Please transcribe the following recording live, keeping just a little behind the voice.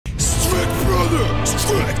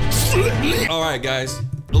All right, guys.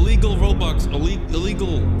 Illegal Roblox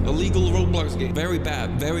game. Very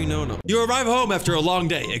bad, very no-no. You arrive home after a long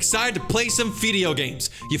day, excited to play some video games.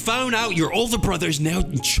 You found out your older brother is now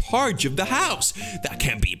in charge of the house. That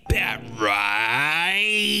can't be bad, right?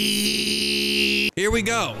 Here we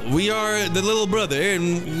go. We are the little brother,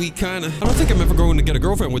 and we kind of... I don't think I'm ever going to get a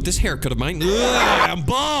girlfriend with this haircut of mine. Ugh, I'm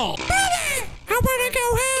bald. Brother, I want to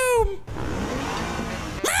go home.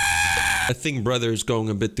 I think brother's going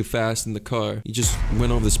a bit too fast in the car. He just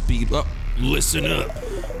went over the speed. Oh, listen up.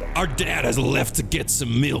 Our dad has left to get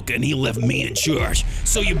some milk and he left me in charge.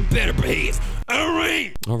 So you better behave. All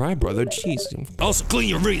right. All right, brother. Jeez. Also clean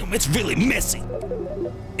your room. It's really messy.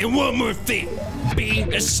 And one more thing. Be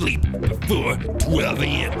asleep before 12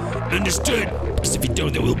 a.m. Understood? Because if you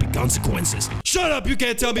don't, there will be consequences. Shut up. You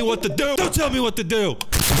can't tell me what to do. Don't tell me what to do.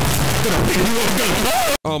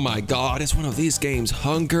 Oh my god, it's one of these games.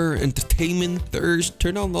 Hunger, entertainment, thirst,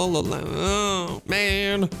 turn on all the lights. Oh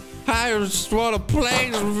man, I just want to play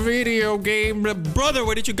this video game. Brother,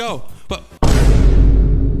 where did you go? What?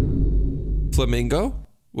 Flamingo?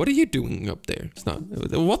 What are you doing up there? It's not.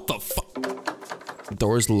 What the fuck?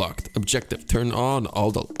 Door is locked. Objective, turn on all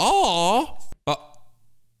the... Oh!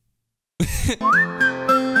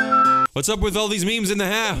 What's up with all these memes in the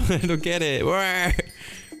house? I don't get it.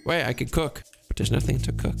 Wait, I can cook, but there's nothing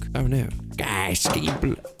to cook. Oh no. Guys,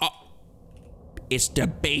 it's the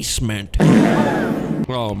basement.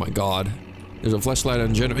 Oh my god. There's a flashlight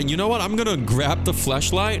on generator. You know what? I'm gonna grab the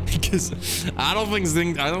flashlight because I don't think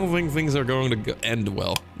things are going to end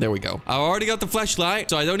well. There we go. I already got the flashlight,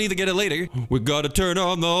 so I don't need to get it later. We gotta turn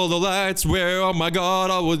on all the lights. Where? Oh my god,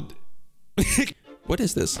 I would. What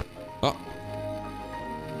is this?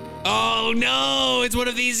 Oh no, it's one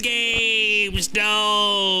of these games.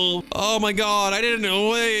 No. Oh my god, I didn't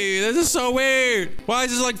know. Wait, this is so weird. Why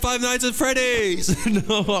is this like Five Nights at Freddy's? No.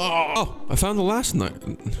 Oh, I found the last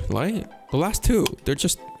light. The last two. They're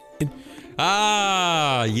just...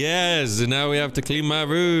 Ah, yes. And now we have to clean my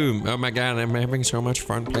room. Oh my god, I'm having so much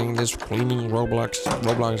fun playing this cleaning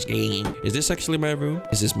Roblox game. Is this actually my room?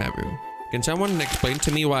 Is this my room? Can someone explain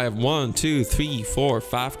to me why I have 1, 2, 3, 4,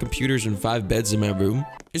 5 computers and 5 beds in my room?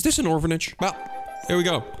 Is this an orphanage? Well, here we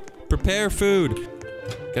go. Prepare food.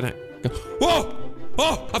 Can I go? Whoa!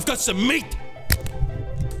 Oh, I've got some meat!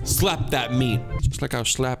 Slap that meat. Just like I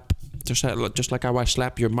slap, just like how I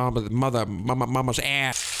slap your mama's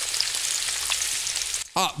ass.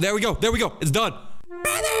 Oh, there we go. There we go. It's done.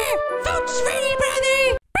 Brother! Food's ready,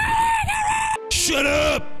 brother! Shut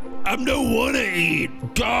up! I'm no one to eat.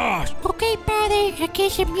 Gosh. Okay, brother. I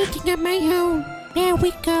guess I'm eating on my own. There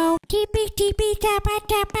we go. Gather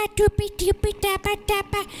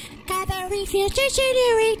refills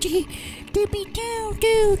incinerating.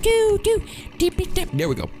 There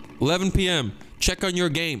we go. 11 p.m. Check on your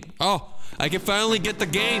game. Oh, I can finally get the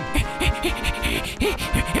game.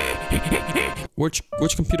 Which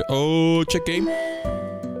computer? Oh, check game.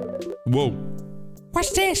 Whoa.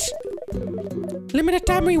 What's this? Limited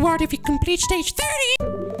time reward if you complete stage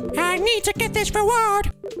 30. I need to get this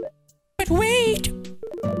reward. But wait.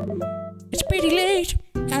 It's pretty late.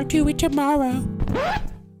 I'll do it tomorrow.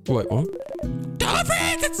 What? Don't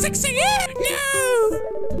friends, it's 6 a.m. No.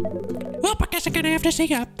 Well, I guess I'm gonna have to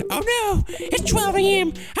stay up. Oh no, it's 12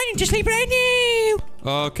 a.m. I need to sleep right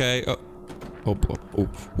now. Okay. Oh.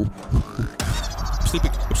 I'm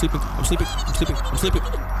sleeping.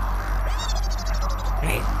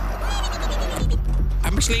 Hey.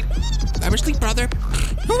 I'm asleep, brother.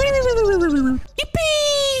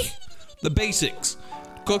 Yippee! The basics.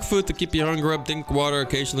 Cook food to keep you hungry up, drink water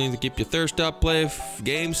occasionally to keep your thirst up, play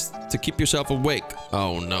games to keep yourself awake.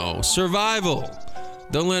 Oh no. Survival.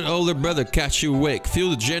 Don't let older brother catch you awake.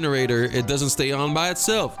 Fuel the generator, it doesn't stay on by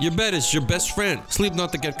itself. Your bed is your best friend. Sleep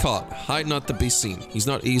not to get caught. Hide not to be seen. He's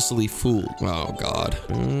not easily fooled. Oh god.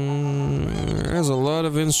 There's a lot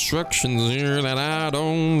of instructions here that I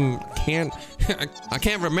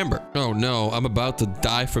can't remember. Oh no, I'm about to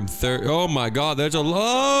die from thirst. Oh my god, there's a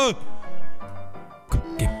lot.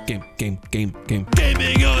 Game. Gaming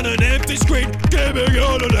on an empty screen. Gaming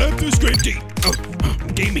on an empty screen. Oh,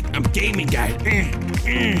 I'm gaming, guys.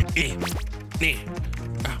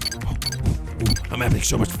 I'm having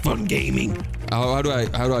so much fun gaming. How do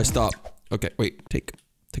I stop? Okay, wait. Take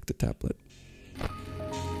the tablet.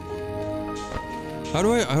 How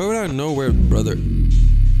do I know where brother?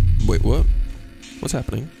 Wait, what? What's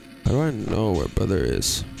happening? How do I know where brother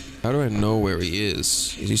is? How do I know where he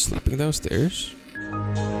is? Is he sleeping downstairs?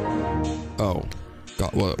 Oh,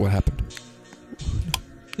 God, what happened?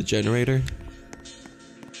 The generator?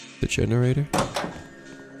 The generator?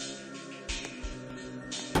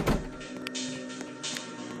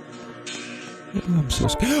 I'm so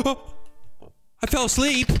scared. Oh! I fell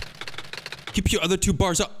asleep. Keep your other 2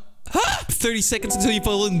 bars up. Huh? 30 seconds until you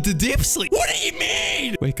fall into deep sleep. What do you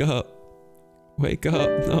mean? Wake up. Wake up.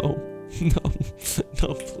 No. No.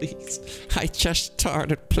 No, please. I just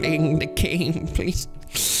started playing the game, please.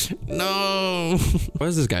 No. What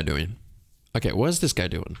is this guy doing? Okay, what is this guy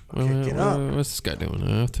doing? Okay, get up. What's this guy doing?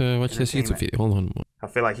 I have to watch this YouTube video. Hold on. I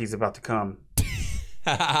feel like he's about to come.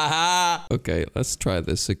 Okay, let's try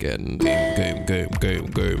this again. Game.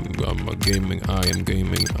 I'm gaming. I am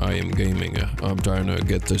gaming. I'm trying to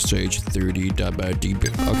get to stage 30.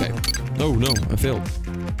 Okay. Oh no, I failed.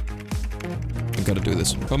 I gotta do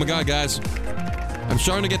this. Oh my god, guys. I'm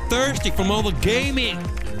starting to get thirsty from all the gaming.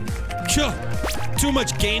 Too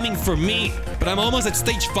much gaming for me. But I'm almost at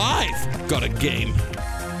stage 5. Got a game.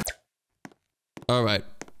 Alright.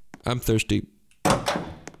 I'm thirsty.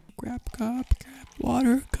 Grab cup.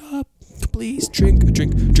 Water cup, please drink.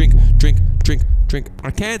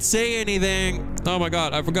 I can't say anything. Oh my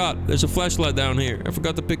god, I forgot. There's a flashlight down here. I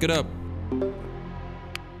forgot to pick it up.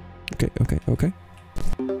 Okay.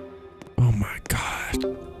 Oh my god.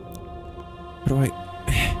 How do I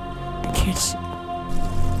can't see.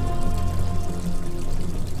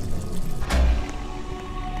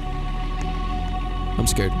 I'm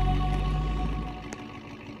scared.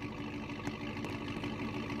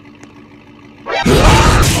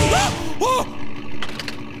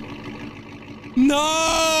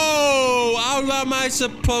 No! How am I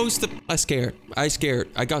supposed to? I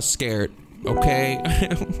got scared. Okay.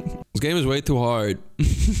 This game is way too hard.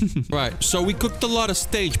 Right. So we cooked a lot of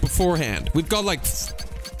steak beforehand. We've got like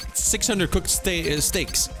 600 cooked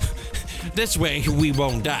steaks. This way we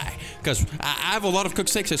won't die. Because I have a lot of cooked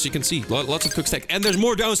steaks, as you can see. Lots of cooked steak. And there's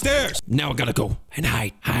more downstairs. Now I gotta go and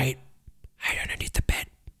hide underneath the bed.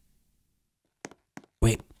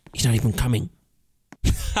 Wait, he's not even coming.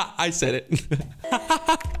 I said it.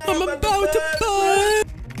 I'm about to buy.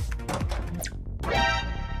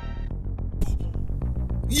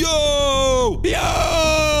 Yo!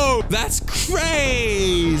 That's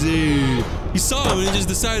crazy! You saw him and he just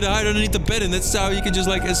decided to hide underneath the bed, and that's how you can just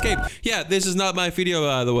like escape. Yeah, this is not my video,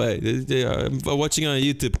 by the way. I'm watching on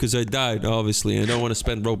YouTube because I died, obviously, and I don't want to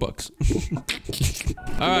spend Robux.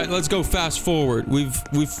 Alright, let's go fast forward. We've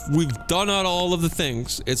done out all of the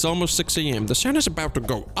things. It's almost 6 AM. The sun is about to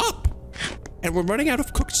go up, and we're running out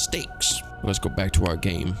of cooked steaks. Let's go back to our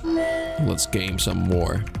game. Let's game some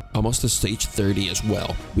more. Almost to stage 30 as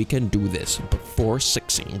well. We can do this before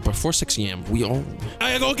 6 AM. Before 6 AM,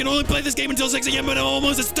 I can only play this game until 6 AM, but I'm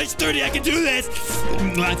almost at stage 30. I can do this.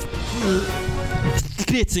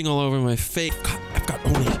 Spitting all over my face. I've got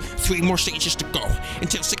only 3 more stages to go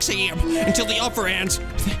until 6 AM. Until the offer ends.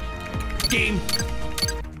 Game.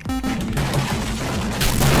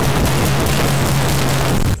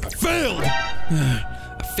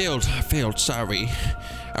 I failed. I failed, sorry.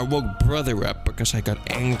 I woke brother up because I got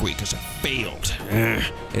angry because I failed.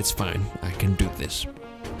 It's fine, I can do this.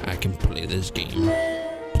 I can play this game.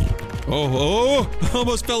 Oh, I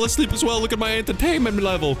almost fell asleep as well. Look at my entertainment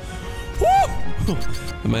level. Woo!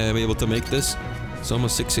 Am I able to make this? It's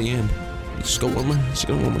almost 6 AM. Let's go one more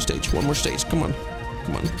stage. One more stage, come on.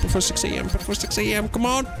 Before 6 AM, come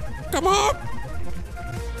on.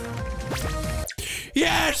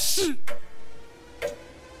 Yes!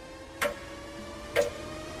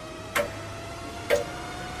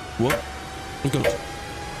 What?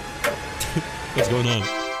 What's going on?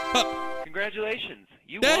 Oh. Congratulations,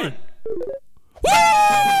 you Dang. won. Woo!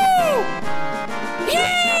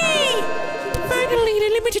 Yay! Finally, the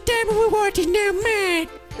limited time reward is now mine.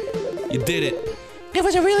 You did it. It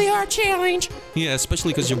was a really hard challenge. Yeah,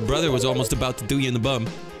 especially because your brother was almost about to do you in the bum.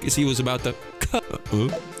 Guess he was about to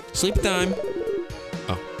sleep time.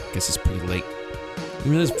 Oh, guess it's pretty late.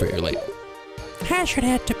 It is pretty late. I should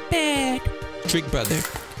head to bed. Trick brother.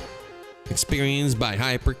 Experienced by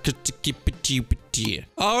hyper.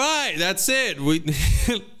 Alright, that's it.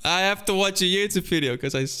 I have to watch a YouTube video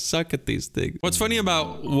because I suck at these things. What's funny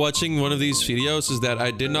about watching one of these videos is that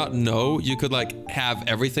I did not know you could like have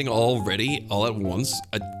everything all ready all at once.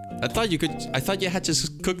 I thought you had to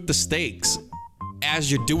just cook the steaks as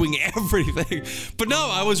you're doing everything. But no,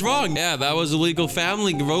 I was wrong. Yeah, that was a legal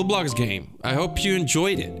family Roblox game. I hope you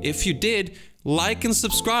enjoyed it. If you did, like and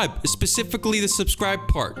subscribe, specifically the subscribe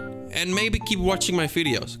part. And maybe keep watching my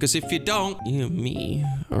videos, because if you don't, you and me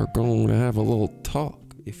are going to have a little talk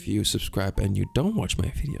if you subscribe and you don't watch my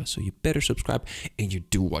videos. So you better subscribe and you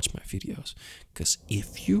do watch my videos. Because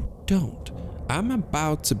if you don't, I'm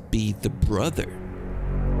about to be the brother.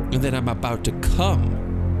 And then I'm about to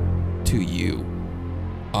come to you,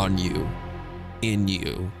 on you, in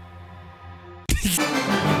you.